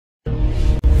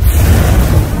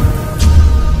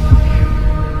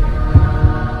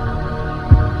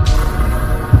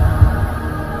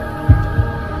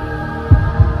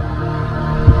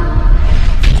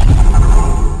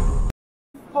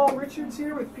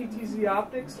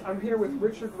PTZOptics. I'm here with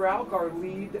Richard Rauch, our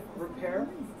lead repair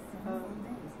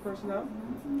personnel,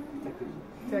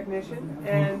 technician,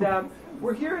 and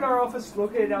we're here in our office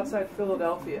located outside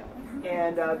Philadelphia.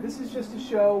 And this is just to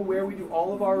show where we do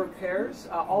all of our repairs.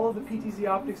 All of the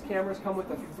PTZOptics cameras come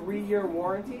with a 3-year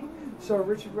warranty, so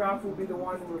Richard Rauch will be the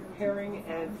one repairing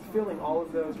and filling all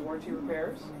of those warranty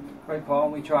repairs. Right, Paul.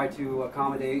 We try to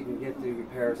accommodate and get the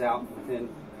repairs out within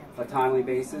a timely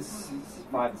basis,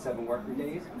 5 to 7 working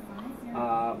days.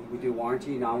 We do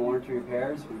warranty, non-warranty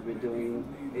repairs. We've been doing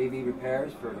AV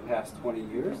repairs for the past 20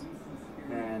 years,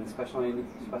 and specializing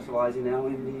now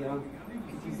in the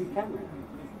PTZ camera.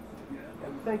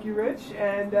 Thank you, Rich.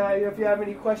 And if you have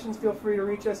any questions, feel free to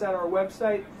reach us at our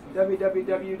website,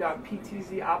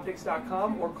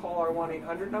 www.ptzoptics.com, or call our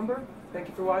 1-800 number. Thank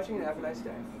you for watching, and have a nice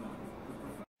day.